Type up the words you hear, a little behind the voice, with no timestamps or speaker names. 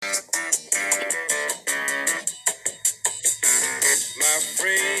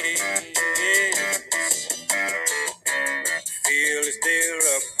praise. Feel is their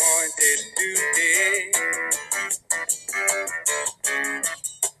appointed duty.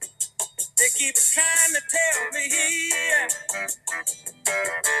 They keep trying to tell me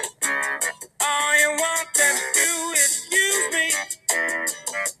all you want to do is use me.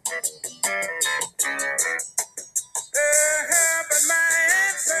 But my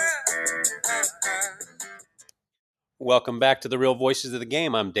answer. Welcome back to the Real Voices of the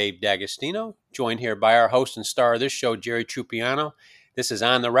Game. I'm Dave Dagostino, joined here by our host and star of this show, Jerry Trupiano. This is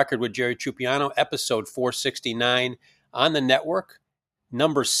On the Record with Jerry Trupiano, episode 469 on the network.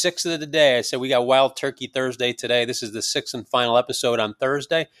 Number 6 of the day. I said we got Wild Turkey Thursday today. This is the 6th and final episode on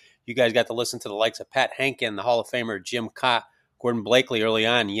Thursday. You guys got to listen to the likes of Pat Henkin, the Hall of Famer Jim Cott, Gordon Blakely early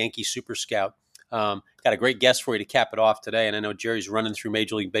on, Yankee Super Scout. Got a great guest for you to cap it off today, and I know Jerry's running through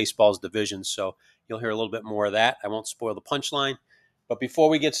Major League Baseball's divisions, so you'll hear a little bit more of that. I won't spoil the punchline. But before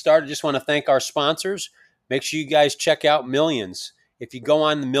we get started, just want to thank our sponsors. Make sure you guys check out Millions. If you go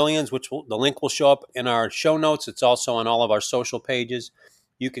on the Millions, the link will show up in our show notes. It's also on all of our social pages.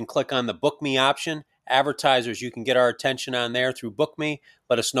 You can click on the Book Me option. Advertisers, you can get our attention on there through Book Me.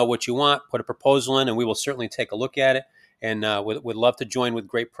 Let us know what you want. Put a proposal in, and we will certainly take a look at it. And we'd love to join with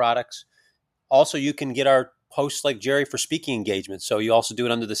great products. Also, you can get our hosts like Jerry for speaking engagements. So you also do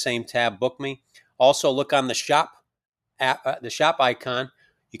it under the same tab, Book Me. Also, look on the shop app, the shop icon.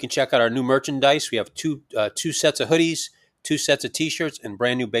 You can check out our new merchandise. We have two sets of hoodies, 2 sets of T-shirts, and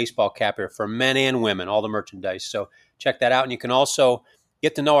brand new baseball cap here for men and women, all the merchandise. So check that out. And you can also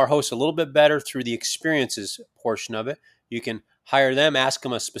get to know our hosts a little bit better through the experiences portion of it. You can hire them, ask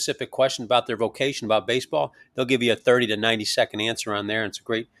them a specific question about their vocation, about baseball. They'll give you a 30 to 90-second answer on there. And it's a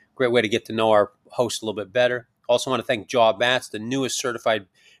great way to get to know our host a little bit better. Also want to thank Jaw Bats, the newest certified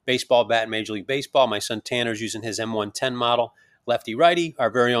baseball bat in Major League Baseball. My son Tanner's using his M110 model, lefty-righty.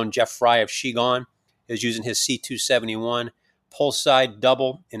 Our very own Jeff Fry of Shigon is using his C271 pull side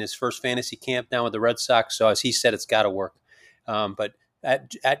double in his first fantasy camp down with the Red Sox. So as he said, it's got to work. But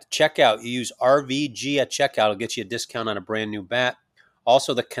at checkout, you use RVG at checkout. It'll get you a discount on a brand new bat.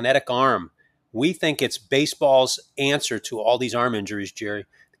 Also, the Kinetic Arm. We think it's baseball's answer to all these arm injuries, Jerry.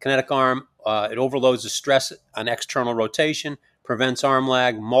 The Kinetic Arm, it overloads the stress on external rotation, prevents arm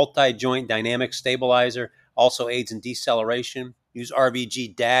lag, multi-joint dynamic stabilizer, also aids in deceleration. Use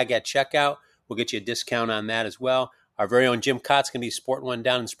RVG DAG at checkout. We'll get you a discount on that as well. Our very own Jim Cott's going to be sporting one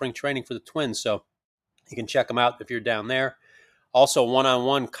down in spring training for the Twins, so you can check them out if you're down there. Also,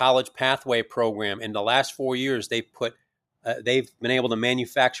 one-on-one college pathway program. In the last 4 years, they've been able to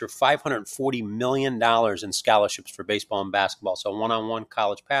manufacture $540 million in scholarships for baseball and basketball. So one-on-one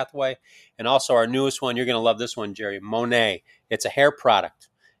college pathway. And also our newest one, you're going to love this one, Jerry, Monet. It's a hair product.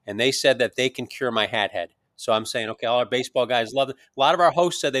 And they said that they can cure my hat head. So I'm saying, okay, all our baseball guys love it. A lot of our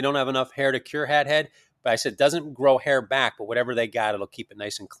hosts said they don't have enough hair to cure hat head. But I said, it doesn't grow hair back, but whatever they got, it'll keep it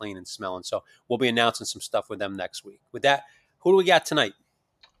nice and clean and smelling. So we'll be announcing some stuff with them next week. With that, who do we got tonight?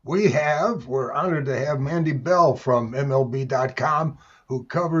 We're honored to have Mandy Bell from MLB.com, who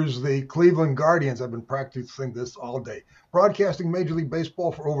covers the Cleveland Guardians. I've been practicing this all day. Broadcasting Major League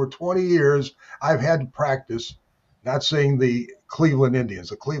Baseball for over 20 years, I've had to practice not saying the Cleveland Indians,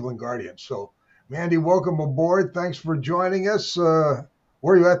 the Cleveland Guardians. So, Mandy, welcome aboard. Thanks for joining us. Where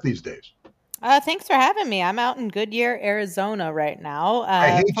are you at these days? Thanks for having me. I'm out in Goodyear, Arizona right now.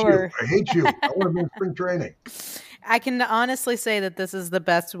 I hate you. I want to be in spring training. I can honestly say that this is the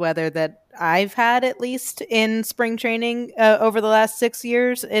best weather that I've had, at least in spring training over the last 6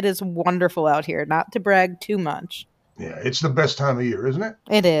 years. It is wonderful out here, not to brag too much. Yeah, it's the best time of year, isn't it?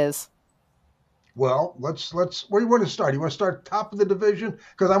 It is. Well, let's. Where do you want to start? You want to start top of the division?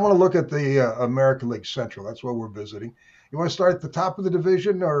 Because I want to look at the American League Central. That's what we're visiting. You want to start at the top of the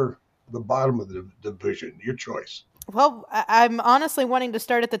division or the bottom of the division? Your choice. Well, I'm honestly wanting to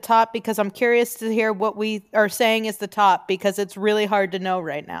start at the top because I'm curious to hear what we are saying is the top, because it's really hard to know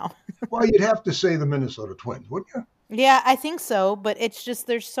right now. Well, you'd have to say the Minnesota Twins, wouldn't you? Yeah, I think so. But it's just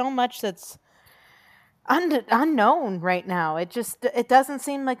there's so much that's unknown right now. It doesn't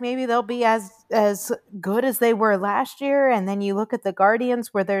seem like maybe they'll be as good as they were last year. And then you look at the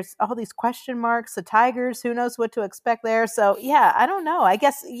Guardians where there's all these question marks. The Tigers, who knows what to expect there. So, yeah, I don't know. I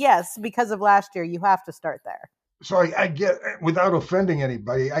guess, yes, because of last year, you have to start there. So I get, without offending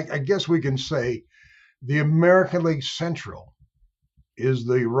anybody, I guess we can say the American League Central is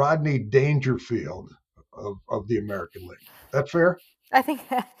the Rodney Dangerfield of the American League. That fair? I think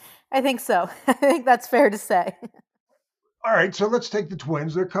so. I think that's fair to say. All right, so let's take the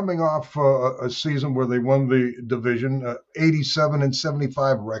Twins. They're coming off a season where they won the division,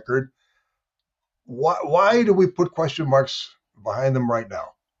 87-75 record. Why do we put question marks behind them right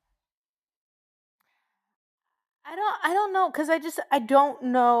now? I don't know, because I don't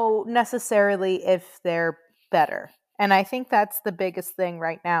know necessarily if they're better. And I think that's the biggest thing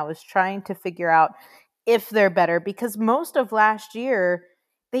right now, is trying to figure out if they're better, because most of last year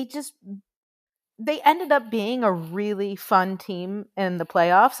they just they ended up being a really fun team in the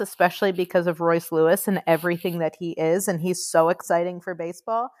playoffs, especially because of Royce Lewis and everything that he is. And he's so exciting for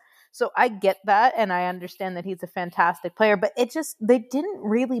baseball. So I get that. And I understand that he's a fantastic player, but they didn't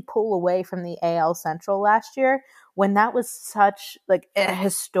really pull away from the AL Central last year, when that was such like a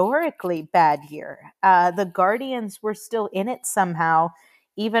historically bad year. The Guardians were still in it somehow,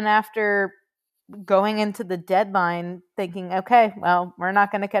 even after going into the deadline thinking, okay, well, we're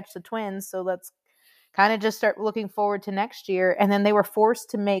not going to catch the Twins, so let's kind of just start looking forward to next year. And then they were forced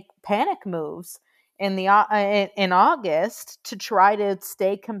to make panic moves in August to try to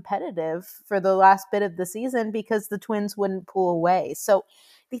stay competitive for the last bit of the season, because the Twins wouldn't pull away. So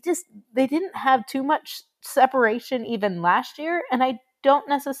they didn't have too much separation even last year, and I don't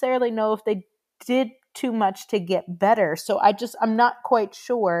necessarily know if they did too much to get better. So I'm not quite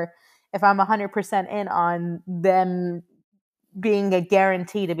sure if I'm 100% in on them being a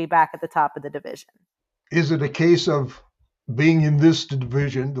guarantee to be back at the top of the division. Is it a case of being in this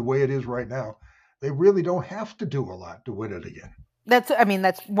division the way it is right now? They really don't have to do a lot to win it again. That's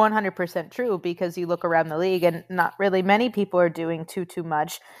 100% true, because you look around the league and not really many people are doing too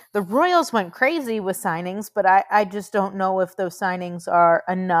much. The Royals went crazy with signings, but I just don't know if those signings are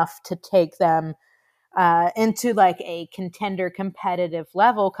enough to take them into like a contender competitive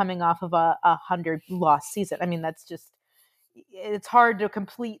level, coming off of a 100-loss season. I mean, it's hard to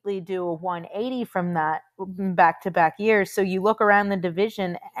completely do a 180 from that back-to-back years. So you look around the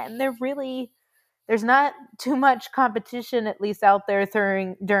division and there's not too much competition, at least out there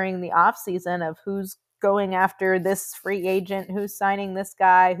during the off season, of who's going after this free agent, who's signing this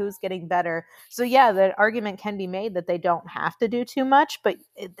guy, who's getting better. So yeah, the argument can be made that they don't have to do too much, but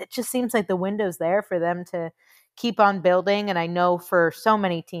it just seems like the window's there for them to keep on building. And I know for so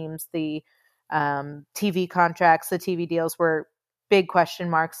many teams, the TV contracts, the TV deals were big question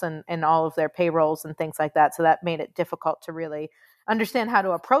marks and all of their payrolls and things like that. So that made it difficult to really understand how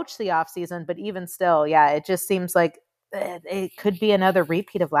to approach the offseason. But even still, yeah, it just seems like it could be another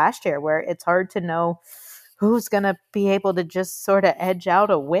repeat of last year, where it's hard to know who's going to be able to just sort of edge out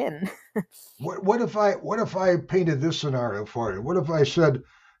a win. What if I painted this scenario for you? What if I said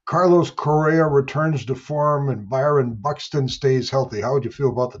Carlos Correa returns to form and Byron Buxton stays healthy? How would you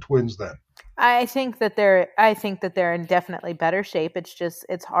feel about the Twins then? I think that they're in definitely better shape.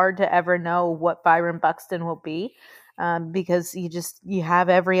 It's hard to ever know what Byron Buxton will be, because you have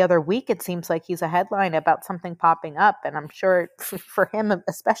every other week, it seems like he's a headline about something popping up, and I'm sure for him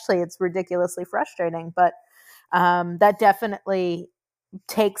especially, it's ridiculously frustrating. But that definitely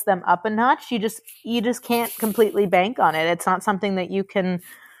takes them up a notch. You just can't completely bank on it. It's not something that you can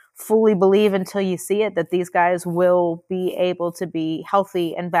fully believe until you see it, that these guys will be able to be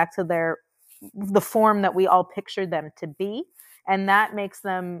healthy and back to the form that we all pictured them to be. And that makes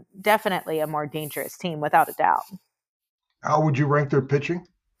them definitely a more dangerous team, without a doubt. How would you rank their pitching?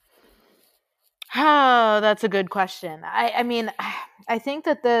 Oh, that's a good question. I mean, I think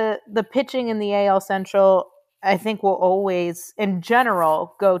that the pitching in the AL Central, I think, will always, in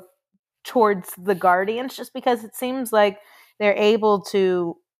general, go towards the Guardians, just because it seems like they're able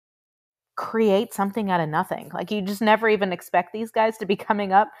to create something out of nothing. Like, you just never even expect these guys to be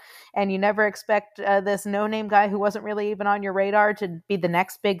coming up, and you never expect this no-name guy who wasn't really even on your radar to be the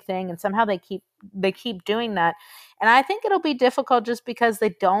next big thing, and somehow they keep doing that. And I think it'll be difficult just because they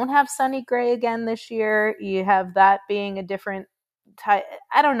don't have Sonny Gray again this year. You have that being a different type.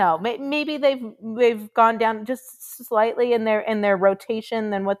 I don't know. Maybe they've gone down just slightly in their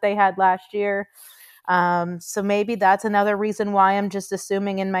rotation than what they had last year. So maybe that's another reason why I'm just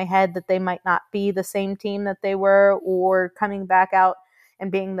assuming in my head that they might not be the same team that they were, or coming back out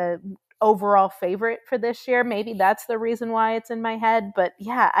and being the overall favorite for this year. Maybe that's the reason why it's in my head. But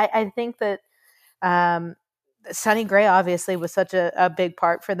yeah, I think that Sonny Gray obviously was such a big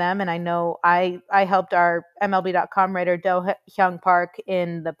part for them. And I know I helped our MLB.com writer Do Hyung Park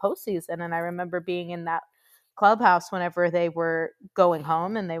in the postseason. And I remember being in that clubhouse whenever they were going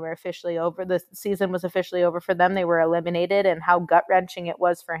home and they were officially over. The season was officially over for them. They were eliminated, and how gut-wrenching it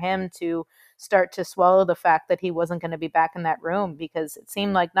was for him to start to swallow the fact that he wasn't going to be back in that room, because it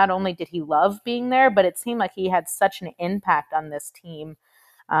seemed like not only did he love being there, but it seemed like he had such an impact on this team.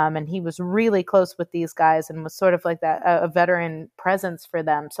 And he was really close with these guys and was sort of like that, a veteran presence for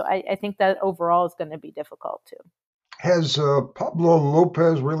them. So I think that overall is going to be difficult too. Has Pablo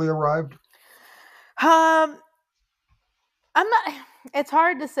Lopez really arrived? I'm not. It's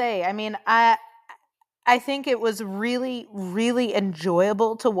hard to say. I mean, I think it was really, really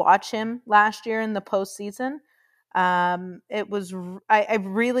enjoyable to watch him last year in the postseason. It was. I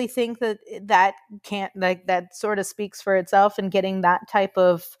really think that can't like that sort of speaks for itself, and getting that type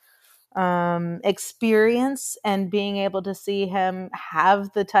of experience and being able to see him have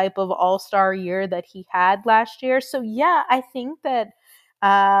the type of all-star year that he had last year. So yeah, I think that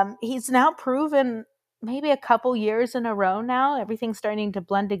he's now proven maybe a couple years in a row now. Everything's starting to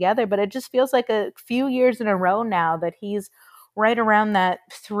blend together, but it just feels like a few years in a row now that he's right around that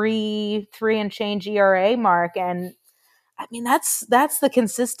three and change ERA mark. And I mean, that's the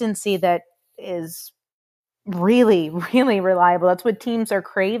consistency that is really, really reliable. That's what teams are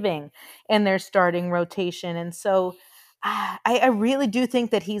craving in their starting rotation. And so I really do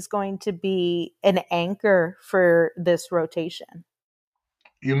think that he's going to be an anchor for this rotation.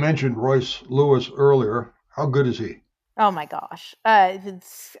 You mentioned Royce Lewis earlier. How good is he? Oh my gosh. I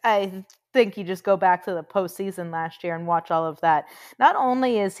think you just go back to the postseason last year and watch all of that. Not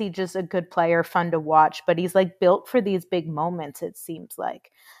only is he just a good player, fun to watch, but he's like built for these big moments, it seems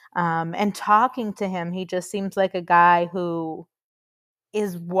like. And talking to him, he just seems like a guy who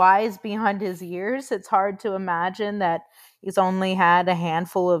is wise beyond his years. It's hard to imagine that he's only had a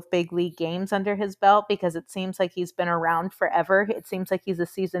handful of big league games under his belt, because it seems like he's been around forever. It seems like he's a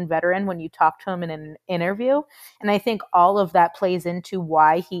seasoned veteran when you talk to him in an interview. And I think all of that plays into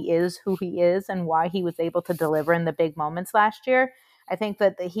why he is who he is and why he was able to deliver in the big moments last year. I think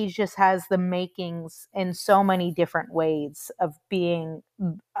that he just has the makings in so many different ways of being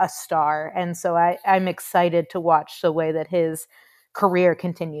a star. And so I'm excited to watch the way that his career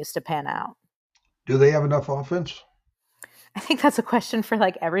continues to pan out. Do they have enough offense? I think that's a question for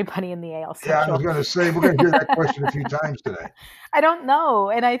like everybody in the AL Central. Yeah, I was going to say, we're going to hear that question a few times today. I don't know.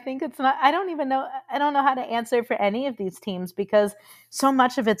 And I think it's not, I don't even know. I don't know how to answer for any of these teams, because so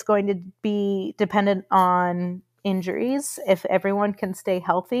much of it's going to be dependent on injuries. If everyone can stay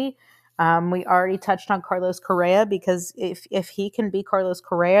healthy. We already touched on Carlos Correa, because if he can be Carlos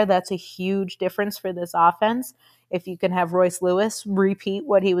Correa, that's a huge difference for this offense. If you can have Royce Lewis repeat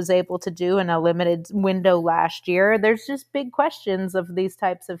what he was able to do in a limited window last year, there's just big questions of these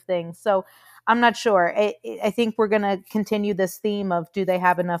types of things. So I'm not sure. I think we're going to continue this theme of, do they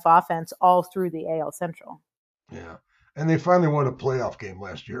have enough offense all through the AL Central? Yeah. And they finally won a playoff game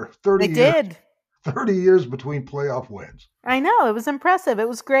last year. 30 They years, did. 30 years between playoff wins. I know. It was impressive. It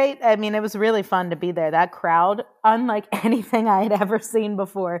was great. I mean, it was really fun to be there. That crowd, unlike anything I had ever seen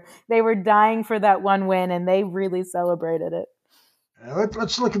before, they were dying for that one win, and they really celebrated it.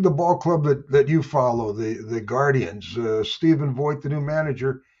 Let's look at the ball club that you follow, the Guardians. Stephen Voigt, the new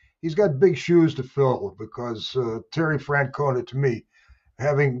manager, he's got big shoes to fill, because Terry Francona, to me,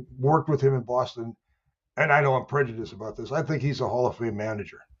 having worked with him in Boston, and I know I'm prejudiced about this, I think he's a Hall of Fame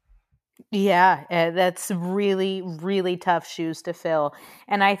manager. Yeah, that's really, really tough shoes to fill.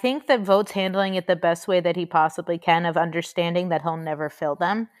 And I think that Voigt's handling it the best way that he possibly can, of understanding that he'll never fill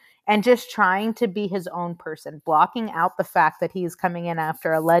them and just trying to be his own person, blocking out the fact that he's coming in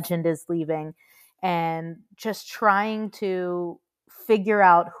after a legend is leaving, and just trying to figure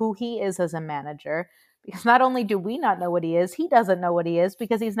out who he is as a manager. Because not only do we not know what he doesn't know what he is,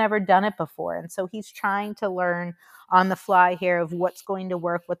 because he's never done it before. And so he's trying to learn on the fly here of what's going to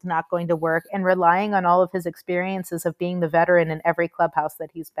work, what's not going to work, and relying on all of his experiences of being the veteran in every clubhouse that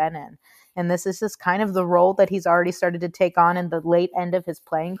he's been in. And this is just kind of the role that he's already started to take on in the late end of his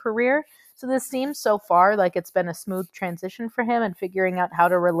playing career. So this seems so far like it's been a smooth transition for him and figuring out how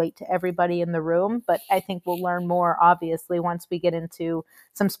to relate to everybody in the room. But I think we'll learn more, obviously, once we get into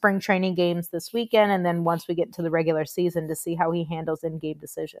some spring training games this weekend, and then once we get into the regular season, to see how he handles in-game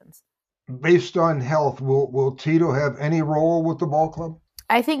decisions. Based on health, will Tito have any role with the ball club?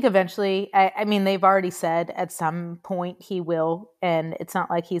 I think eventually, I mean, they've already said at some point he will, and it's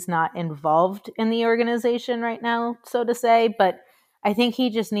not like he's not involved in the organization right now, so to say, but I think he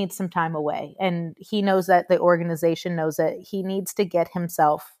just needs some time away, and he knows that the organization knows that he needs to get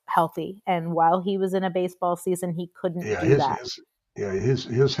himself healthy. And while he was in a baseball season, he couldn't do that.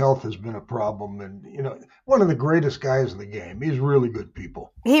 His health has been a problem, and one of the greatest guys in the game. He's really good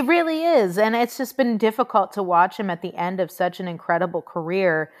people. He really is, and it's just been difficult to watch him at the end of such an incredible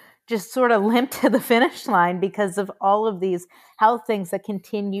career just sort of limp to the finish line because of all of these health things that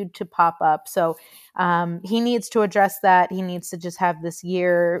continued to pop up. So he needs to address that. He needs to just have this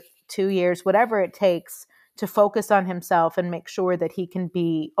year, 2 years, whatever it takes, to focus on himself and make sure that he can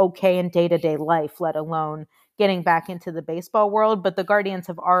be okay in day-to-day life, let alone getting back into the baseball world. But the Guardians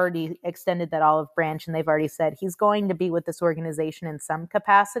have already extended that olive branch, and they've already said he's going to be with this organization in some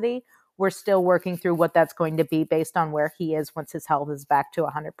capacity, we're still working through what that's going to be based on where he is once his health is back to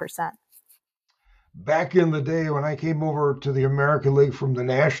 100%. Back in the day when I came over to the American League from the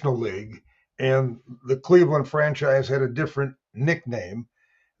National League, and the Cleveland franchise had a different nickname,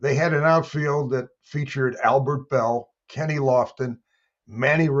 they had an outfield that featured Albert Bell, Kenny Lofton,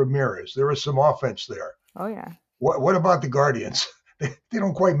 Manny Ramirez. There was some offense there. Oh, yeah. What about the Guardians? They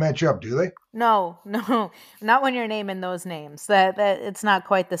don't quite match up, do they? No, not when you're naming those names. That it's not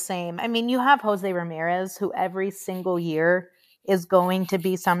quite the same. I mean, you have Jose Ramirez, who every single year is going to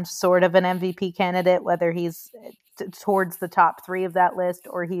be some sort of an MVP candidate, whether he's towards the top 3 of that list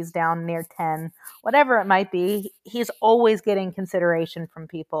or he's down near 10, whatever it might be. He's always getting consideration from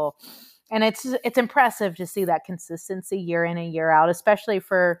people. And it's impressive to see that consistency year in and year out, especially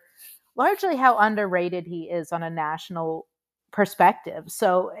for largely how underrated he is on a national perspective.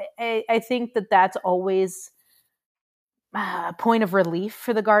 So I think that that's always a point of relief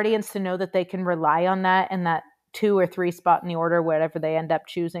for the Guardians to know that they can rely on that and that 2 or 3 spot in the order, whatever they end up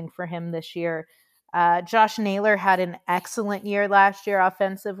choosing for him this year. Josh Naylor had an excellent year last year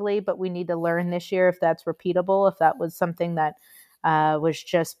offensively, but we need to learn this year if that's repeatable, if that was something that was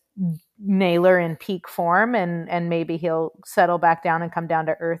just Naylor in peak form, and maybe he'll settle back down and come down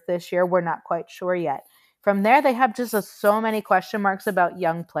to earth this year. We're not quite sure yet. From there, they have just so many question marks about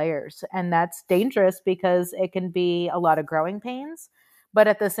young players, and that's dangerous because it can be a lot of growing pains. But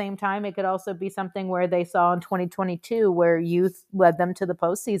at the same time, it could also be something where they saw in 2022 where youth led them to the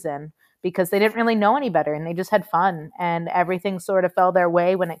postseason because they didn't really know any better and they just had fun and everything sort of fell their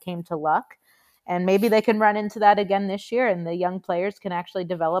way when it came to luck. And maybe they can run into that again this year and the young players can actually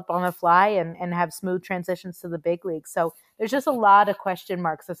develop on the fly and have smooth transitions to the big league. So there's just a lot of question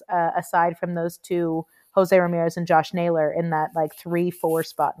marks aside from those 2, Jose Ramirez and Josh Naylor, in that like 3-4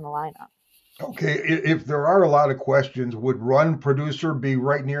 spot in the lineup. Okay, if there are a lot of questions, would run producer be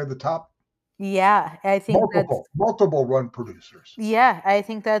right near the top? Yeah, I think multiple run producers. Yeah, I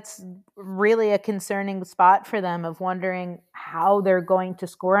think that's really a concerning spot for them of wondering how they're going to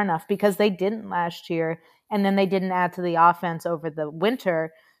score enough because they didn't last year and then they didn't add to the offense over the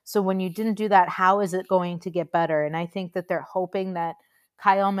winter. So when you didn't do that, how is it going to get better? And I think that they're hoping that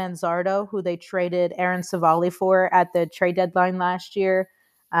Kyle Manzardo, who they traded Aaron Savali for at the trade deadline last year,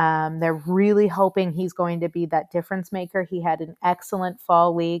 they're really hoping he's going to be that difference maker. He had an excellent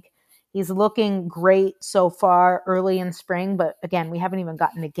fall week. He's looking great so far early in spring, but again, we haven't even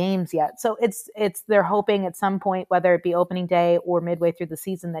gotten to games yet. So they're hoping at some point, whether it be opening day or midway through the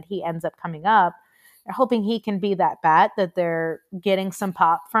season, that he ends up coming up. They're hoping he can be that bat that they're getting some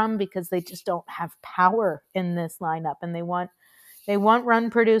pop from because they just don't have power in this lineup and they want run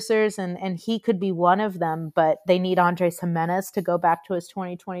producers and he could be one of them, but they need Andres Jimenez to go back to his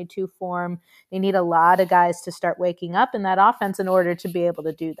 2022 form. They need a lot of guys to start waking up in that offense in order to be able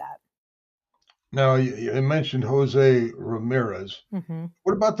to do that. Now, you mentioned Jose Ramirez. Mm-hmm.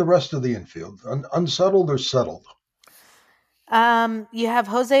 What about the rest of the infield? Unsettled or settled? You have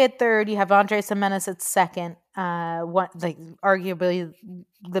Jose at third. You have Andres Jimenez at second. Arguably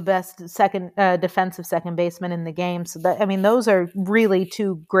the best second defensive second baseman in the game. So those are really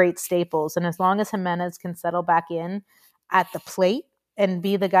 2 great staples. And as long as Jimenez can settle back in at the plate and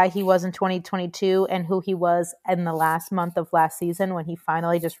be the guy he was in 2022 and who he was in the last month of last season when he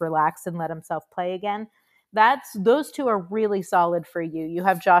finally just relaxed and let himself play again, those 2 are really solid for you. You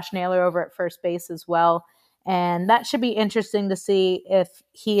have Josh Naylor over at first base as well. And that should be interesting to see if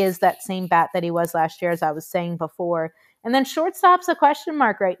he is that same bat that he was last year, as I was saying before. And then shortstop's a question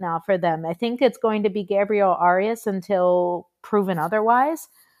mark right now for them. I think it's going to be Gabriel Arias until proven otherwise.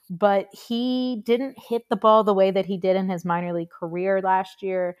 But he didn't hit the ball the way that he did in his minor league career last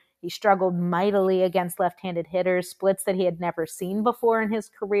year. He struggled mightily against left-handed hitters, splits that he had never seen before in his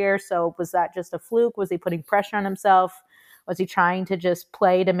career. So was that just a fluke? Was he putting pressure on himself? Was he trying to just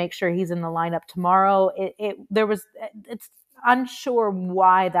play to make sure he's in the lineup tomorrow? It's unsure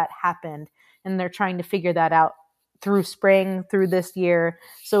why that happened, and they're trying to figure that out through spring, through this year.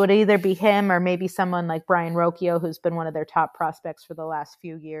 So it'd either be him or maybe someone like Brian Rocchio, who's been one of their top prospects for the last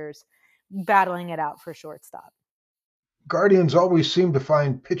few years, battling it out for shortstop. Guardians always seem to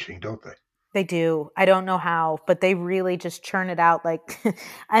find pitching, don't they? They do. I don't know how, but they really just churn it out like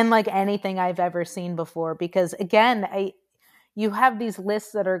unlike anything I've ever seen before. Because again, you have these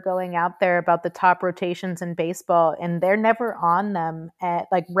lists that are going out there about the top rotations in baseball, and they're never on them at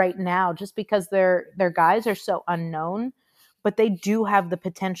like right now, just because their guys are so unknown. But they do have the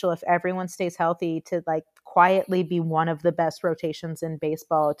potential, if everyone stays healthy, to like quietly be one of the best rotations in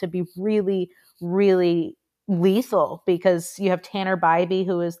baseball, to be really, really lethal because you have Tanner Bybee,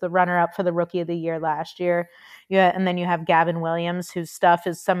 who is the runner-up for the Rookie of the Year last year. Yeah, and then you have Gavin Williams, whose stuff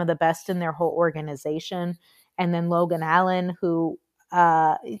is some of the best in their whole organization. And then Logan Allen, who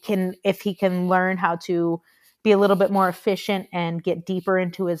if he can learn how to be a little bit more efficient and get deeper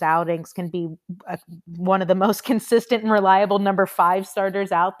into his outings, can be one of the most consistent and reliable number 5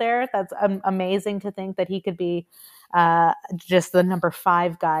 starters out there. That's amazing to think that he could be just the number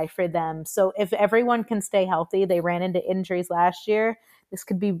 5 guy for them. So if everyone can stay healthy, they ran into injuries last year.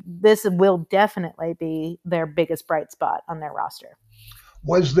 This will definitely be their biggest bright spot on their roster.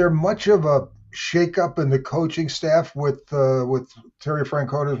 Was there much of a shakeup in the coaching staff with Terry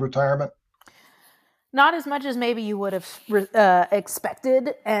Francona's retirement? Not as much as maybe you would have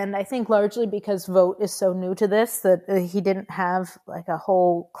expected, and I think largely because Vogt is so new to this that he didn't have like a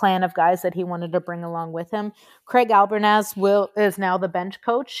whole clan of guys that he wanted to bring along with him. Craig Albernaz is now the bench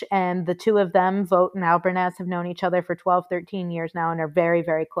coach, and the two of them, Vogt and Albernaz, have known each other for 12, 13 years now and are very,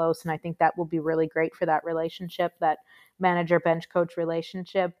 very close, and I think that will be really great for that relationship, that manager-bench coach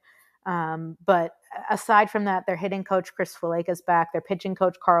relationship. But aside from that, their hitting coach, Chris Faleka, is back. Their pitching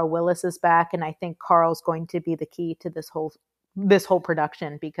coach, Carl Willis, is back. And I think Carl's going to be the key to this whole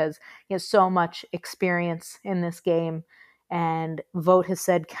production because he has so much experience in this game. And Vogt has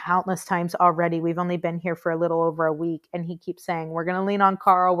said countless times already, we've only been here for a little over a week. And he keeps saying, we're going to lean on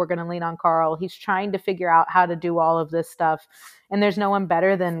Carl. We're going to lean on Carl. He's trying to figure out how to do all of this stuff. And there's no one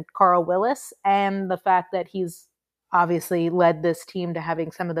better than Carl Willis. And the fact that he's obviously led this team to having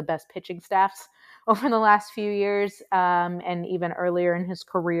some of the best pitching staffs over the last few years, and even earlier in his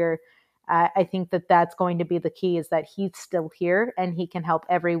career. I think that that's going to be the key, is that he's still here and he can help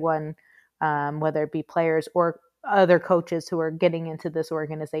everyone, whether it be players or other coaches who are getting into this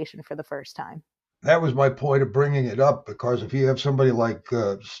organization for the first time. That was my point of bringing it up, because if you have somebody like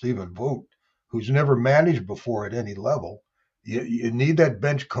Stephen Vogt, who's never managed before at any level, you need that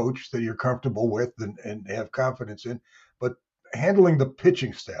bench coach that you're comfortable with and have confidence in. But handling the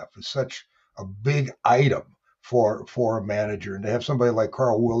pitching staff is such a big item for a manager, and to have somebody like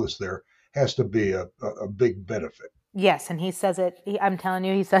Carl Willis there has to be a big benefit. Yes, and he says it. I'm telling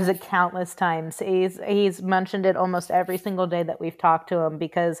you, he says it countless times. He's mentioned it almost every single day that we've talked to him,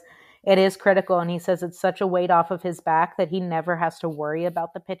 because it is critical, and he says it's such a weight off of his back that he never has to worry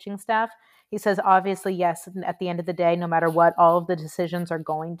about the pitching staff. He says, obviously, yes, at the end of the day, no matter what, all of the decisions are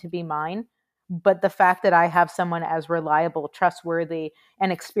going to be mine. But the fact that I have someone as reliable, trustworthy,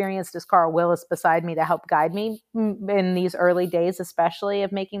 and experienced as Carl Willis beside me to help guide me in these early days, especially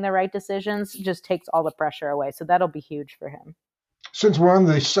of making the right decisions, just takes all the pressure away. So that'll be huge for him. Since we're on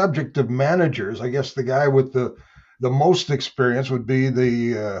the subject of managers, I guess the guy with the most experience would be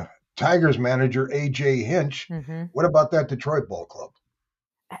the Tigers manager, AJ Hinch. Mm-hmm. What about that Detroit ball club?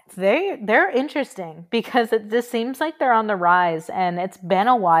 They're interesting because it just seems like they're on the rise, and it's been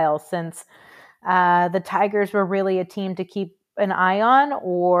a while since the Tigers were really a team to keep an eye on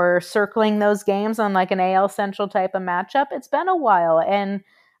or circling those games on like an AL Central type of matchup. It's been a while, and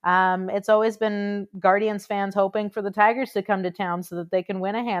it's always been Guardians fans hoping for the Tigers to come to town so that they can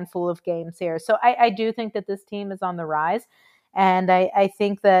win a handful of games here. So I do think that this team is on the rise, and I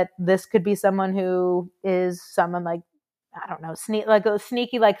think that this could be someone who is someone like, I don't know, a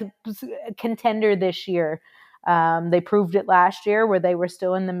sneaky contender this year. They proved it last year where they were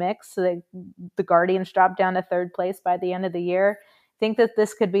still in the mix. So the Guardians dropped down to third place by the end of the year. I think that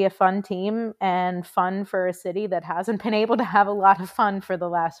this could be a fun team and fun for a city that hasn't been able to have a lot of fun for the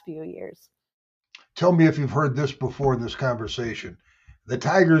last few years. Tell me if you've heard this before in this conversation. The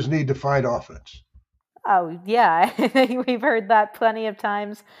Tigers need to find offense. Oh, yeah. We've heard that plenty of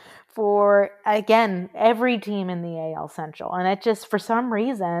times for, again, every team in the AL Central. And it just, for some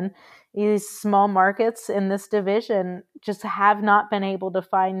reason, these small markets in this division just have not been able to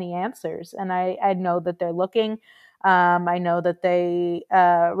find the answers. And I know that they're looking. I know that they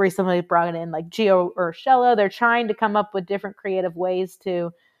recently brought in like Gio Urshela. They're trying to come up with different creative ways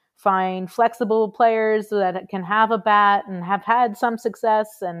to find flexible players that can have a bat and have had some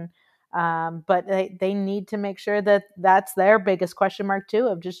success. And but they need to make sure that that's their biggest question mark too,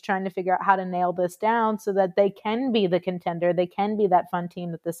 of just trying to figure out how to nail this down so that they can be the contender. They can be that fun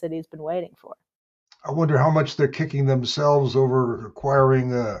team that the city's been waiting for. I wonder how much they're kicking themselves over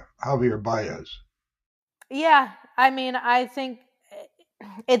acquiring Javier Baez. Yeah, I mean, I think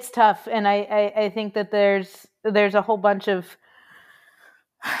it's tough, and I think that there's a whole bunch of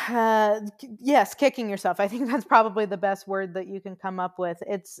yes, kicking yourself. I think that's probably the best word that you can come up with.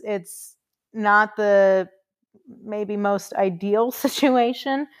 It's not the maybe most ideal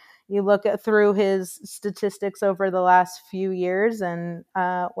situation. You look through his statistics over the last few years, and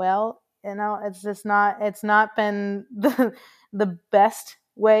well, it's not been the best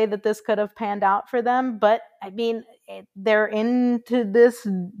way that this could have panned out for them. But I mean, they're into this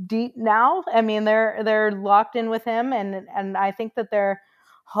deep now. I mean, they're locked in with him, and I think that they're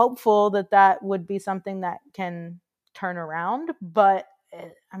hopeful that that would be something that can turn around. But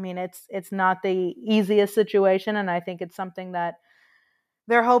I mean, it's not the easiest situation, and I think it's something that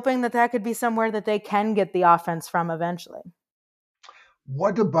they're hoping that that could be somewhere that they can get the offense from eventually.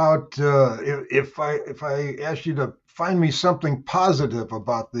 What about if I asked you to find me something positive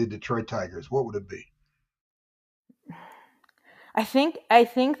about the Detroit Tigers? What would it be? I think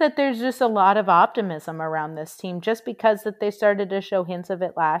that there's just a lot of optimism around this team just because that they started to show hints of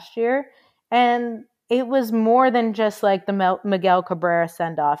it last year, and it was more than just like the Miguel Cabrera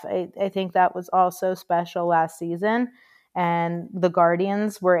send off. I think that was also special last season, and the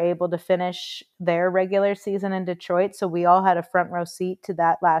Guardians were able to finish their regular season in Detroit, so we all had a front row seat to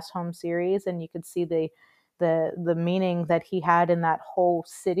that last home series, and you could see the meaning that he had in that whole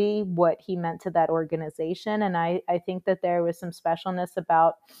city, what he meant to that organization. And I think that there was some specialness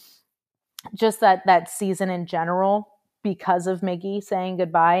about just that season in general because of Miggy saying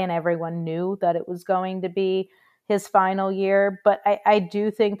goodbye, and everyone knew that it was going to be his final year. But I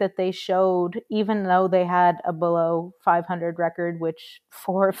do think that they showed, even though they had a below 500 record, which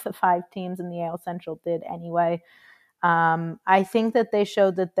 4 of the 5 teams in the AL Central did anyway, I think that they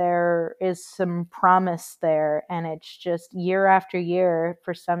showed that there is some promise there, and it's just year after year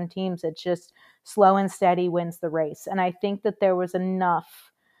for some teams, it's just slow and steady wins the race. And I think that there was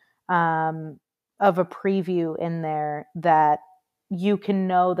enough of a preview in there that you can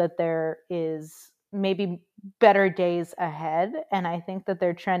know that there is maybe better days ahead. And I think that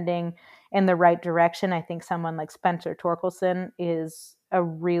they're trending in the right direction. I think someone like Spencer Torkelson is a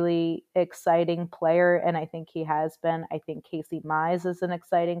really exciting player, and I think he has been. I think Casey Mize is an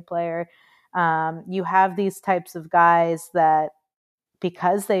exciting player. You have these types of guys that,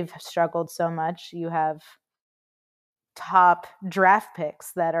 because they've struggled so much, you have top draft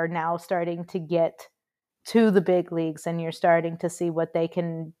picks that are now starting to get to the big leagues, and you're starting to see what they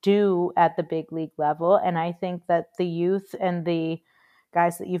can do at the big league level. And I think that the youth and the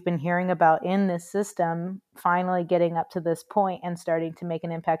guys that you've been hearing about in this system finally getting up to this point and starting to make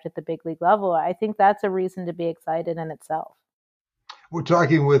an impact at the big league level, I think that's a reason to be excited in itself. We're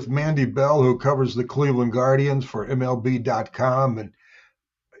talking with Mandy Bell, who covers the Cleveland Guardians for MLB.com. And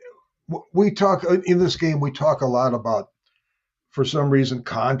we talk in this game, we talk a lot about, for some reason,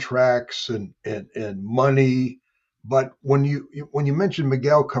 contracts and money. But when you mention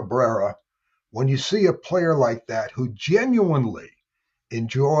Miguel Cabrera, when you see a player like that who genuinely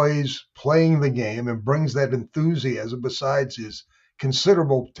enjoys playing the game and brings that enthusiasm besides his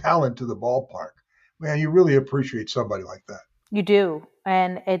considerable talent to the ballpark, man, you really appreciate somebody like that. You do.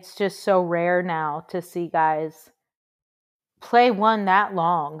 And it's just so rare now to see guys play one that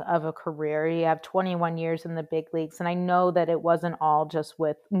long of a career. You have 21 years in the big leagues. And I know that it wasn't all just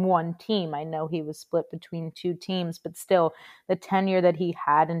with one team. I know he was split between 2 teams, but still the tenure that he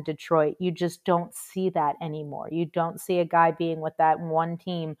had in Detroit, you just don't see that anymore. You don't see a guy being with that one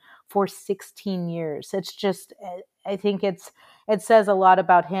team for 16 years. It's just, I think it says a lot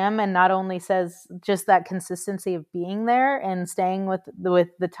about him, and not only says just that consistency of being there and staying with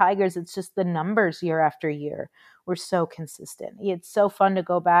the Tigers, it's just the numbers year after year were so consistent. It's so fun to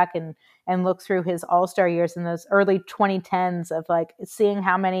go back and look through his all-star years in those early 2010s of like seeing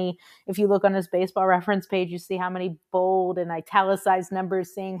how many, if you look on his baseball reference page, you see how many bold and italicized numbers,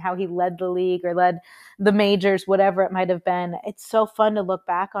 seeing how he led the league or led the majors, whatever it might have been. It's so fun to look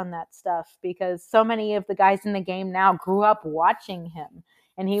back on that stuff because so many of the guys in the game now grew up watching him.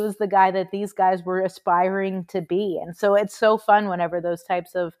 And he was the guy that these guys were aspiring to be. And so it's so fun whenever those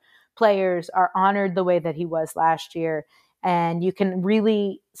types of players are honored the way that he was last year. And you can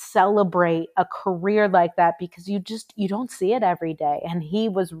really celebrate a career like that because you don't see it every day. And he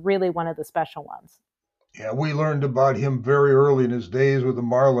was really one of the special ones. Yeah, we learned about him very early in his days with the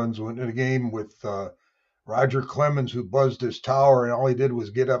Marlins when in a game with Roger Clemens, who buzzed his tower, and all he did was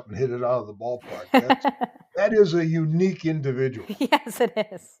get up and hit it out of the ballpark. That is a unique individual. Yes, it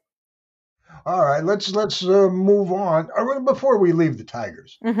is. All right, let's move on. Before we leave the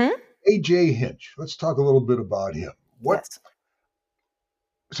Tigers, AJ Hinch. Let's talk a little bit about him. Yes.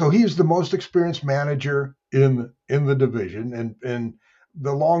 So he's the most experienced manager in the division, and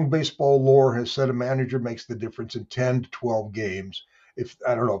the long baseball lore has said a manager makes the difference in 10 to 12 games. If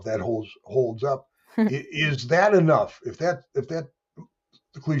I don't know if that holds up, is that enough? If that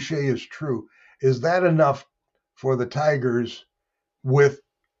the cliche is true, is that enough for the Tigers with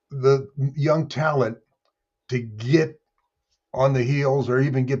the young talent to get on the heels or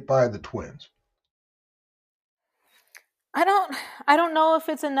even get by the Twins? I don't know if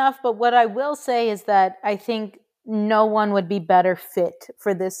it's enough, but what I will say is that I think no one would be better fit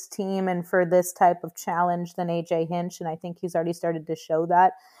for this team and for this type of challenge than AJ Hinch. And I think he's already started to show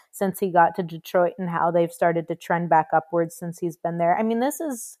that since he got to Detroit and how they've started to trend back upwards since he's been there. I mean, this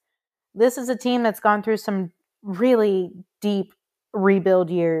is a team that's gone through some really deep rebuild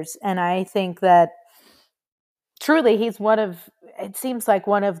years. And I think that truly it seems like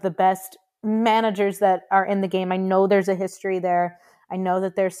one of the best managers that are in the game. I know there's a history there. I know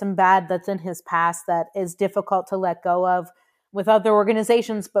that there's some bad that's in his past that is difficult to let go of with other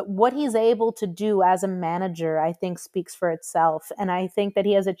organizations, but what he's able to do as a manager, I think speaks for itself. And I think that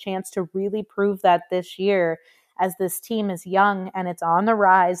he has a chance to really prove that this year as this team is young and it's on the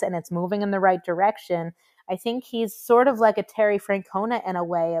rise and it's moving in the right direction. I think he's sort of like a Terry Francona in a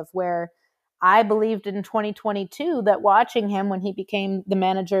way of where I believed in 2022 that watching him when he became the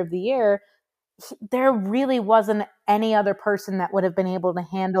manager of the year, there really wasn't any other person that would have been able to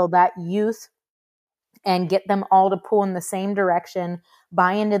handle that youth and get them all to pull in the same direction,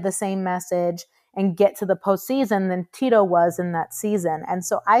 buy into the same message, and get to the postseason than Tito was in that season. And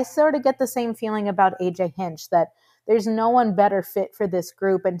so I sort of get the same feeling about AJ Hinch, that there's no one better fit for this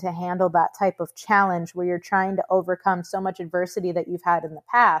group and to handle that type of challenge where you're trying to overcome so much adversity that you've had in the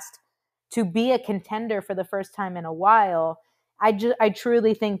past to be a contender for the first time in a while. I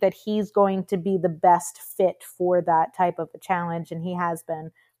truly think that he's going to be the best fit for that type of a challenge, and he has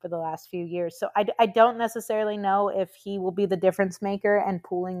been for the last few years. So I don't necessarily know if he will be the difference maker and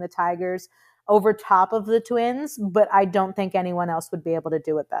pulling the Tigers over top of the Twins, but I don't think anyone else would be able to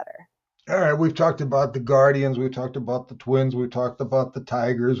do it better. All right, we've talked about the Guardians, we've talked about the Twins, we've talked about the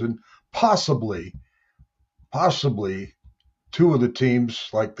Tigers, and possibly two of the teams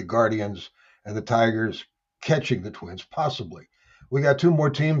like the Guardians and the Tigers catching the Twins. Possibly, we got two more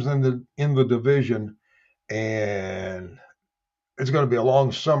teams in the division, and it's going to be a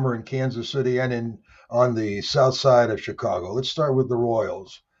long summer in Kansas City and on the south side of Chicago. Let's start with the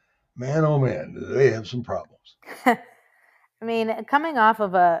Royals. Man, oh man, do they have some problems. I mean, coming off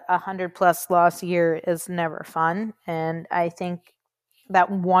of a 100+ loss year is never fun. And I think that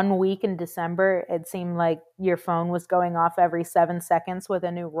 1 week in December, it seemed like your phone was going off every 7 seconds with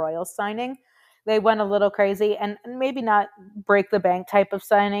a new Royals signing. They went a little crazy, and maybe not break the bank type of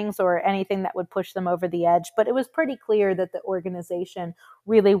signings or anything that would push them over the edge, but it was pretty clear that the organization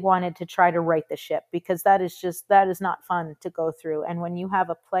really wanted to try to right the ship, because that is not fun to go through. And when you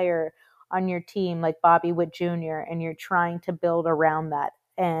have a player on your team like Bobby Witt Jr. and you're trying to build around that,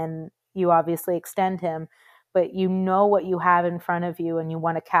 and you obviously extend him, but you know what you have in front of you and you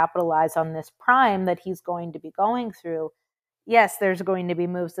want to capitalize on this prime that he's going to be going through. Yes, there's going to be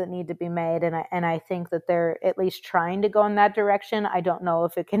moves that need to be made, and I think that they're at least trying to go in that direction. I don't know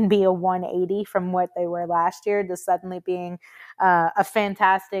if it can be a 180 from what they were last year to suddenly being a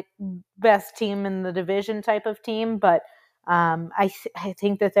fantastic best team in the division type of team, but I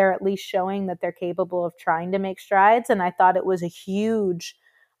think that they're at least showing that they're capable of trying to make strides, and I thought it was a huge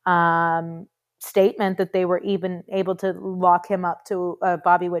statement that they were even able to lock him up to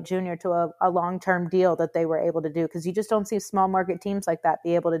Bobby Witt Jr. to a long-term deal that they were able to do, because you just don't see small market teams like that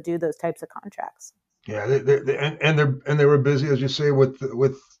be able to do those types of contracts. Yeah, they were busy, as you say,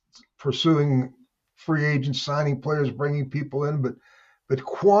 with pursuing free agents, signing players, bringing people in, but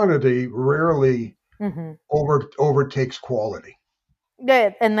quantity rarely overtakes quality.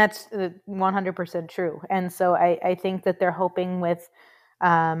 Yeah, and that's 100% true. And so I think that they're hoping with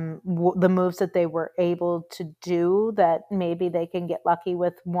the moves that they were able to do that maybe they can get lucky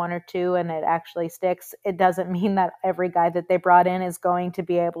with one or two and it actually sticks. It doesn't mean that every guy that they brought in is going to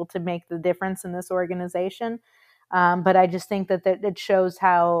be able to make the difference in this organization. But I just think that it shows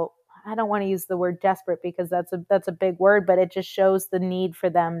how, I don't want to use the word desperate because that's a big word, but it just shows the need for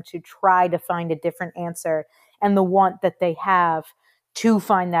them to try to find a different answer and the want that they have to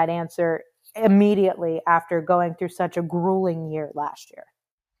find that answer immediately after going through such a grueling year last year.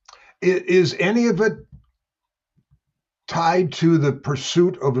 Is any of it tied to the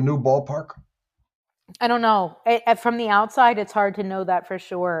pursuit of a new ballpark? I don't know. From the outside, it's hard to know that for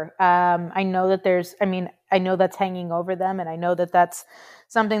sure. I know that I know that's hanging over them, and I know that that's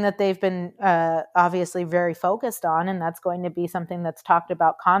something that they've been obviously very focused on, and that's going to be something that's talked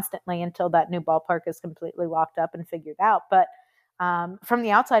about constantly until that new ballpark is completely locked up and figured out. But from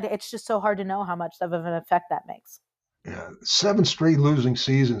the outside, it's just so hard to know how much of an effect that makes. Yeah, 7 straight losing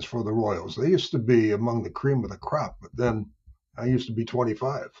seasons for the Royals. They used to be among the cream of the crop, but then I used to be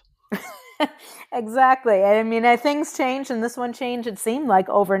 25. Exactly. I mean, things changed, and this one changed. It seemed like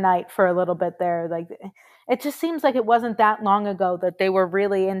overnight for a little bit there. Like, it just seems like it wasn't that long ago that they were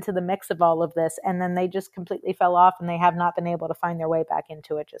really into the mix of all of this, and then they just completely fell off, and they have not been able to find their way back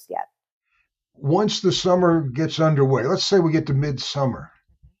into it just yet. Once the summer gets underway, let's say we get to midsummer,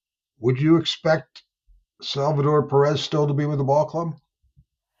 would you expect Salvador Perez still to be with the ball club?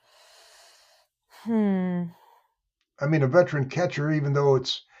 I mean, a veteran catcher, even though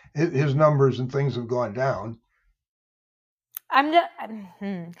it's his numbers and things have gone down. I'm just,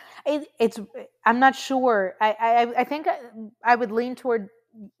 it's. I'm not sure. I think I would lean toward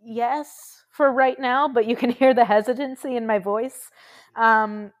yes for right now, but you can hear the hesitancy in my voice.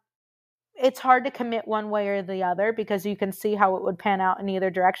 It's hard to commit one way or the other because you can see how it would pan out in either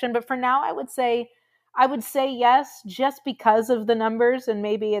direction. But for now, I would say yes, just because of the numbers, and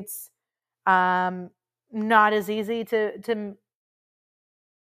maybe it's not as easy to.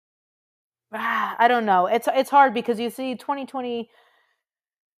 I don't know. It's hard because you see 2020.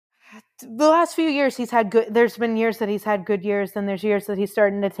 The last few years he's had good. There's been years that he's had good years, then there's years that he's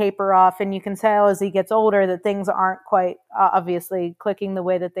starting to taper off, and you can tell as he gets older that things aren't quite obviously clicking the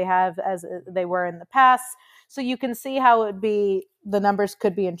way that they have as they were in the past. So you can see how it would be. The numbers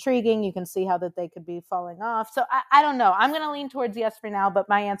could be intriguing. You can see how that they could be falling off. So I don't know. I'm going to lean towards yes for now, but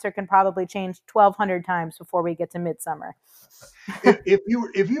my answer can probably change 1,200 times before we get to midsummer. If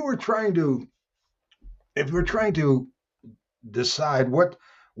you were trying to decide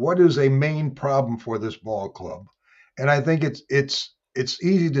what is a main problem for this ball club, and I think it's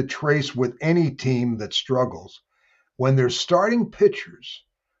easy to trace with any team that struggles when their starting pitchers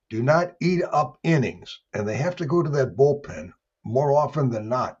do not eat up innings and they have to go to that bullpen more often than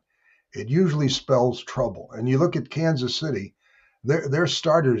not. It usually spells trouble. And you look at Kansas City, their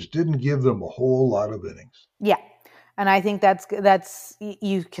starters didn't give them a whole lot of innings. Yeah. And I think that's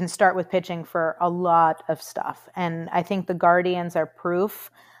you can start with pitching for a lot of stuff. And I think the Guardians are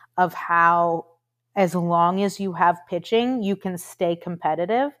proof of how, as long as you have pitching, you can stay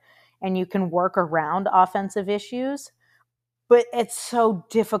competitive and you can work around offensive issues. But it's so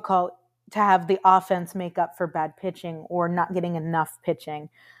difficult to have the offense make up for bad pitching or not getting enough pitching.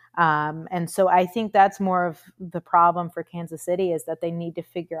 And so I think that's more of the problem for Kansas City, is that they need to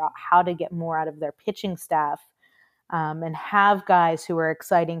figure out how to get more out of their pitching staff. And have guys who are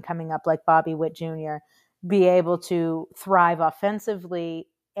exciting coming up like Bobby Witt Jr. be able to thrive offensively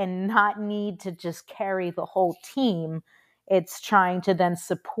and not need to just carry the whole team. It's trying to then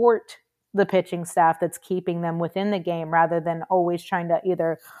support the pitching staff that's keeping them within the game rather than always trying to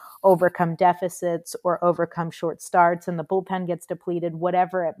either overcome deficits or overcome short starts and the bullpen gets depleted,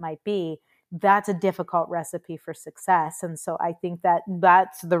 whatever it might be. That's a difficult recipe for success. And so I think that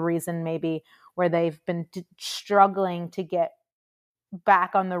that's the reason maybe where they've been struggling to get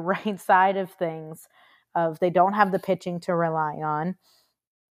back on the right side of things, of they don't have the pitching to rely on.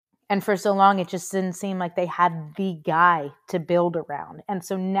 And for so long, it just didn't seem like they had the guy to build around. And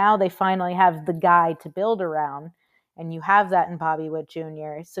so now they finally have the guy to build around. And you have that in Bobby Witt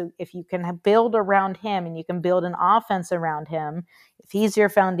Jr. So if you can build around him and you can build an offense around him, if he's your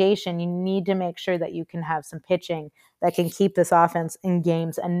foundation, you need to make sure that you can have some pitching that can keep this offense in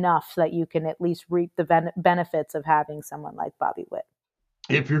games enough that you can at least reap the benefits of having someone like Bobby Witt.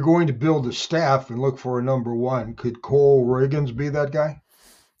 If you're going to build a staff and look for a number one, could Cole Riggins be that guy?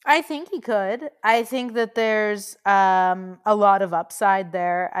 I think he could. I think that there's a lot of upside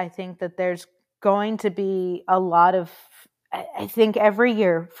there. I think that there's going to be a lot of, I think every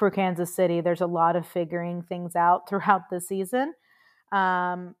year for Kansas City, there's a lot of figuring things out throughout the season.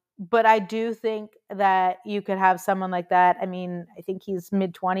 But I do think that you could have someone like that. I mean, I think he's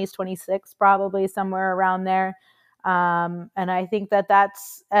mid-20s, 26, probably somewhere around there. And I think that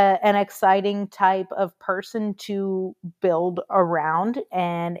that's an exciting type of person to build around.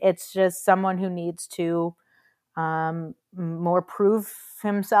 And it's just someone who needs to more prove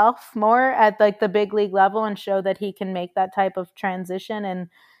himself more at like the big league level and show that he can make that type of transition and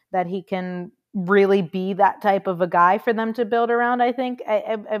that he can really be that type of a guy for them to build around. I think,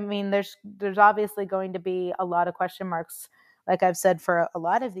 I mean, there's obviously going to be a lot of question marks, like I've said, for a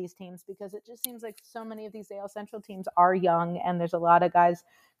lot of these teams, because it just seems like so many of these AL Central teams are young and there's a lot of guys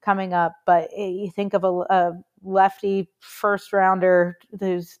coming up. But you think of a lefty first rounder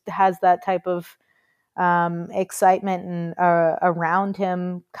who has that type of excitement and around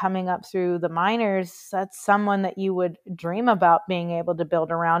him coming up through the minors, that's someone that you would dream about being able to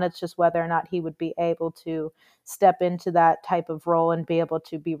build around. It's just whether or not he would be able to step into that type of role and be able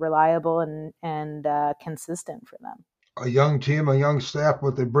to be reliable and consistent for them. A young team, a young staff,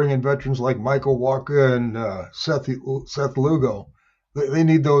 but they bring in veterans like Michael Walker and Seth Lugo. They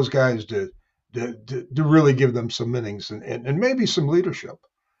need those guys to really give them some innings and maybe some leadership.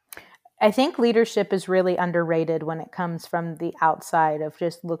 I think leadership is really underrated when it comes from the outside of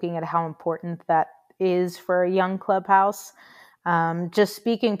just looking at how important that is for a young clubhouse. Just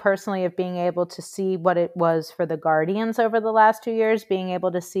speaking personally of being able to see what it was for the Guardians over the last 2 years, being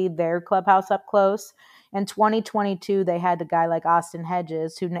able to see their clubhouse up close. In 2022, they had a guy like Austin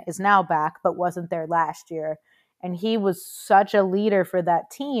Hedges, who is now back, but wasn't there last year. And he was such a leader for that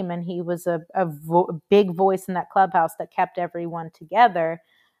team. And he was a big voice in that clubhouse that kept everyone together.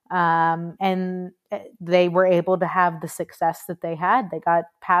 And they were able to have the success that they had. They got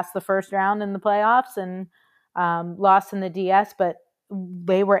past the first round in the playoffs and lost in the DS, but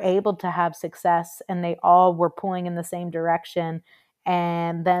they were able to have success and they all were pulling in the same direction.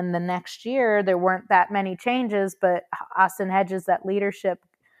 And then the next year, there weren't that many changes, but Austin Hedges, that leadership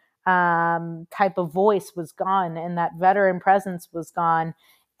type of voice was gone and that veteran presence was gone.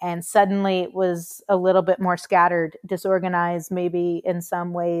 And suddenly it was a little bit more scattered, disorganized, maybe in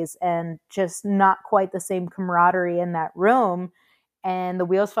some ways, and just not quite the same camaraderie in that room. And the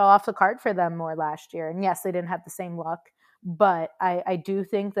wheels fell off the cart for them more last year. And yes, they didn't have the same luck, but I do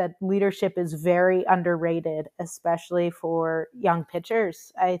think that leadership is very underrated, especially for young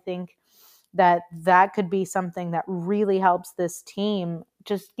pitchers. I think that could be something that really helps this team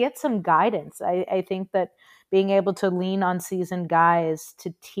just get some guidance. I think that being able to lean on seasoned guys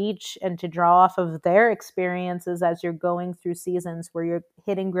to teach and to draw off of their experiences as you're going through seasons where you're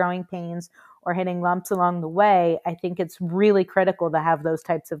hitting growing pains or hitting lumps along the way, I think it's really critical to have those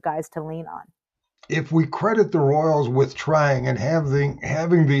types of guys to lean on. If we credit the Royals with trying and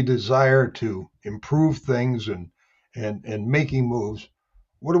having the desire to improve things and making moves,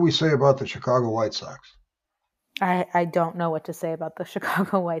 what do we say about the Chicago White Sox? I don't know what to say about the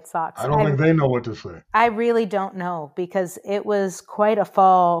Chicago White Sox. I don't think they know what to say. I really don't know because it was quite a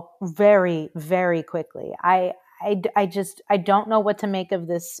fall very, very quickly. I don't know what to make of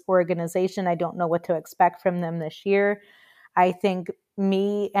this organization. I don't know what to expect from them this year. I think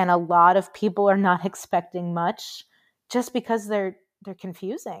me and a lot of people are not expecting much just because they're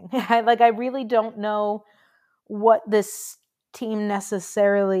confusing. I really don't know what this team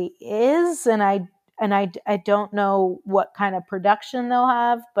necessarily is, and I don't know what kind of production they'll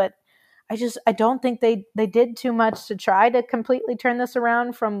have, but I don't think they did too much to try to completely turn this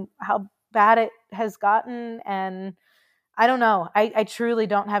around from how bad it has gotten. And I don't know. I truly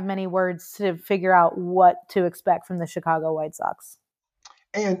don't have many words to figure out what to expect from the Chicago White Sox.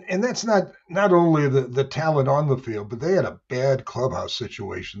 And that's not only the talent on the field, but they had a bad clubhouse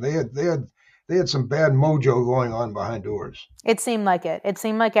situation. They had some bad mojo going on behind doors. It seemed like it. It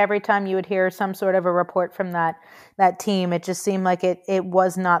seemed like every time you would hear some sort of a report from that team, it just seemed like it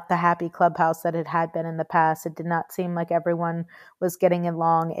was not the happy clubhouse that it had been in the past. It did not seem like everyone was getting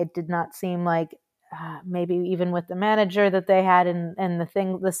along. It did not seem like maybe even with the manager that they had and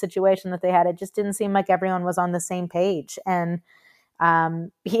the situation that they had, it just didn't seem like everyone was on the same page. And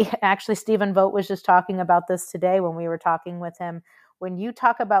Stephen Vogt was just talking about this today when we were talking with him. When you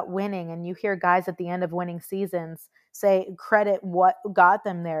talk about winning and you hear guys at the end of winning seasons say credit what got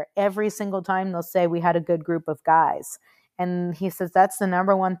them there, every single time they'll say we had a good group of guys. And he says that's the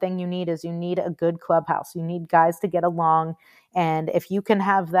number one thing you need is you need a good clubhouse. You need guys to get along. And if you can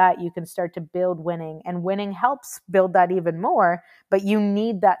have that, you can start to build winning. And winning helps build that even more. But you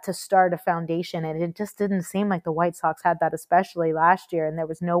need that to start a foundation. And it just didn't seem like the White Sox had that, especially last year. And there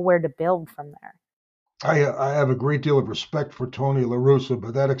was nowhere to build from there. I have a great deal of respect for Tony La Russa,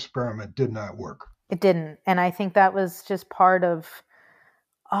 but that experiment did not work. It didn't. And I think that was just part of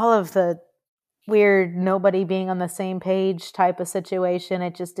all of the weird nobody being on the same page type of situation.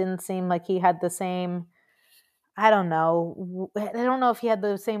 It just didn't seem like he had the same, I don't know if he had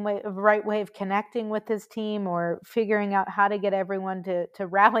the same right way of connecting with his team or figuring out how to get everyone to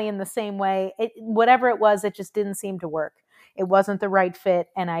rally in the same way. Whatever it was, it just didn't seem to work. It wasn't the right fit.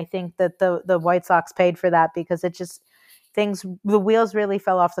 And I think that the White Sox paid for that because the wheels really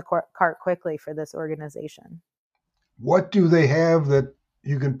fell off the cart quickly for this organization. What do they have that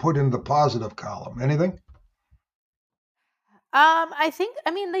you can put in the positive column? Anything?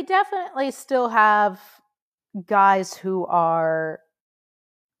 They definitely still have guys who are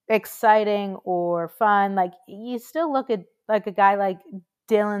exciting or fun. Like you still look at like a guy like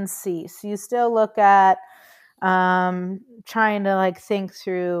Dylan Cease. You still look at trying to like think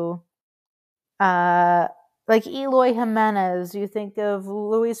through like Eloy Jimenez. You think of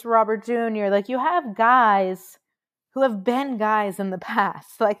Luis Robert Jr. Like you have guys who have been guys in the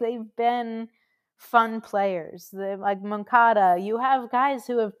past. Like they've been fun players. Like Moncada, you have guys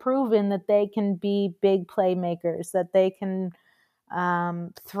who have proven that they can be big playmakers, that they can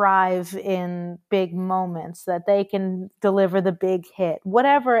thrive in big moments, that they can deliver the big hit,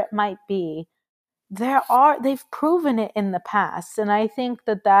 whatever it might be. They've proven it in the past. And I think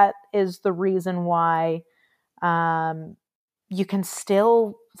that is the reason why you can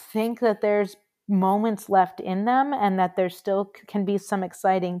still think that there's moments left in them and that there still can be some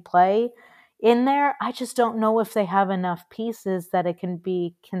exciting play in there. I just don't know if they have enough pieces that it can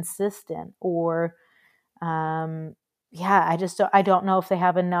be consistent, or I don't know if they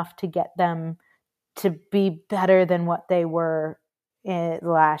have enough to get them to be better than what they were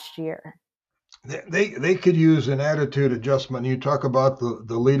last year. They could use an attitude adjustment. You talk about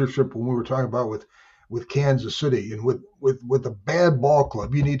the leadership when we were talking about with Kansas City, and with a bad ball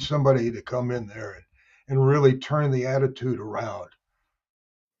club, you need somebody to come in there and really turn the attitude around.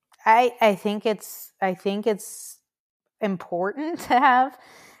 I think it's important to have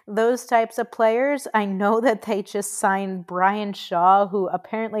those types of players. I know that they just signed Brian Shaw, who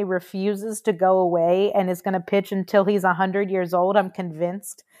apparently refuses to go away and is going to pitch until he's 100 years old. I'm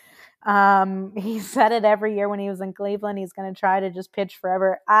convinced. He said it every year when he was in Cleveland. He's going to try to just pitch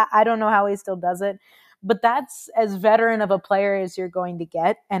forever. I don't know how he still does it, but that's as veteran of a player as you're going to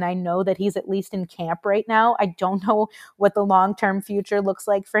get. And I know that he's at least in camp right now. I don't know what the long-term future looks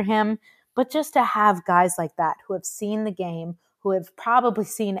like for him, but just to have guys like that who have seen the game, who have probably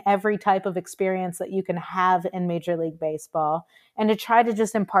seen every type of experience that you can have in Major League Baseball, and to try to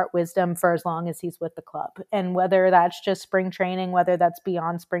just impart wisdom for as long as he's with the club. And whether that's just spring training, whether that's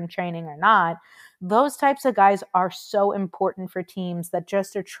beyond spring training or not, those types of guys are so important for teams that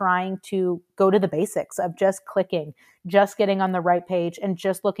just are trying to go to the basics of just clicking, just getting on the right page, and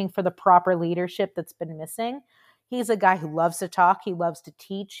just looking for the proper leadership that's been missing. He's a guy who loves to talk. He loves to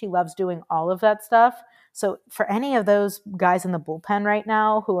teach. He loves doing all of that stuff. So for any of those guys in the bullpen right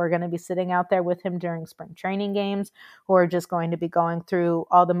now who are going to be sitting out there with him during spring training games, who are just going to be going through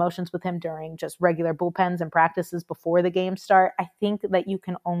all the motions with him during just regular bullpens and practices before the games start, I think that you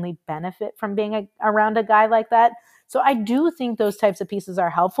can only benefit from being around a guy like that. So I do think those types of pieces are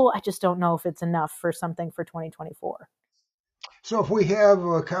helpful. I just don't know if it's enough for something for 2024. So if we have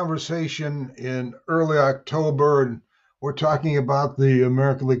a conversation in early October and we're talking about the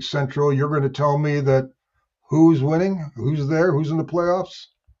American League Central, you're going to tell me that who's winning, who's there, who's in the playoffs?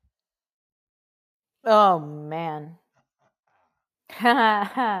 Oh, man.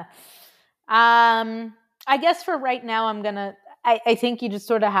 I guess for right now, I think you just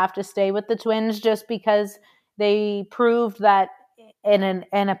sort of have to stay with the Twins, just because they proved that in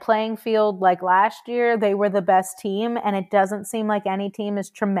a playing field like last year, they were the best team, and it doesn't seem like any team is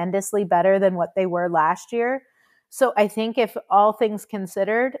tremendously better than what they were last year. So I think if all things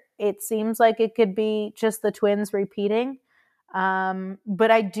considered, it seems like it could be just the Twins repeating.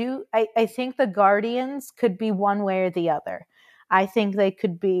 But I think the Guardians could be one way or the other. I think they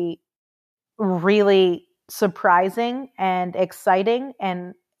could be really surprising and exciting,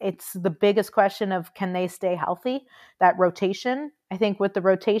 and it's the biggest question of, can they stay healthy? That rotation, I think with the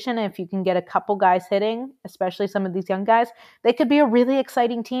rotation, if you can get a couple guys hitting, especially some of these young guys, they could be a really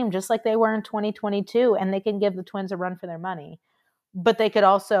exciting team, just like they were in 2022, and they can give the Twins a run for their money. But they could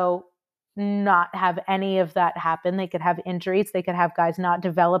also not have any of that happen. They could have injuries. They could have guys not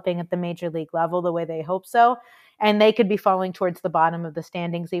developing at the major league level the way they hope so. And they could be falling towards the bottom of the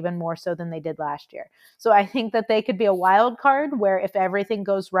standings even more so than they did last year. So I think that they could be a wild card where, if everything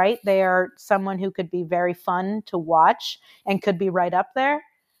goes right, they are someone who could be very fun to watch and could be right up there.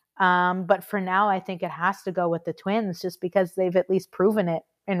 But for now, I think it has to go with the Twins, just because they've at least proven it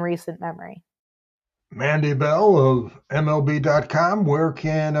in recent memory. Mandy Bell of MLB.com. Where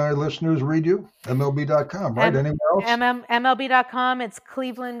can our listeners read you? MLB.com, right? Anywhere else? MLB.com. It's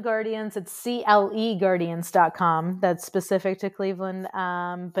Cleveland Guardians. It's CLEGuardians.com. That's specific to Cleveland.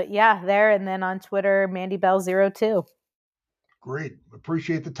 But yeah, there. And then on Twitter, MandyBell02. Great.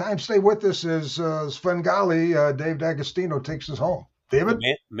 Appreciate the time. Stay with us as Svengali, Dave D'Agostino, takes us home. David?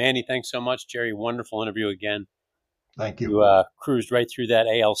 Mandy, thanks so much. Jerry, wonderful interview again. Thank you. You cruised right through that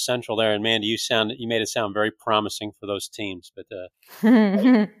AL Central there, and Mandy, you made it sound very promising for those teams. But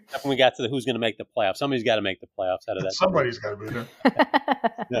when we got to who's going to make the playoffs, somebody's got to make the playoffs out of that. Somebody's got to be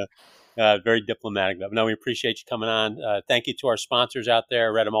there. Very diplomatic. But no, we appreciate you coming on. Thank you to our sponsors out there. I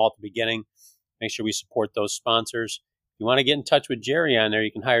read them all at the beginning. Make sure we support those sponsors. If you want to get in touch with Jerry on there,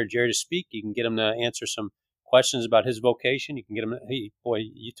 you can hire Jerry to speak. You can get him to answer some questions about his vocation. You can get him. Hey, boy,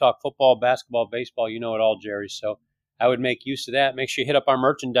 you talk football, basketball, baseball. You know it all, Jerry. So I would make use of that. Make sure you hit up our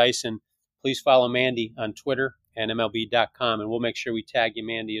merchandise, and please follow Mandy on Twitter and MLB.com, and we'll make sure we tag you,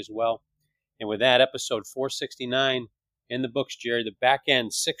 Mandy, as well. And with that, episode 469 in the books, Jerry. The back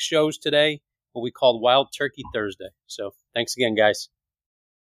end, 6 shows today, what we called Wild Turkey Thursday. So thanks again, guys.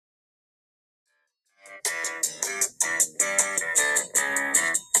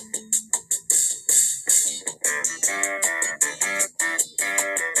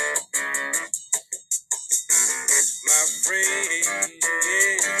 My friends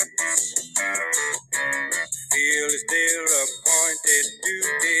feel it's their appointed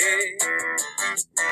duty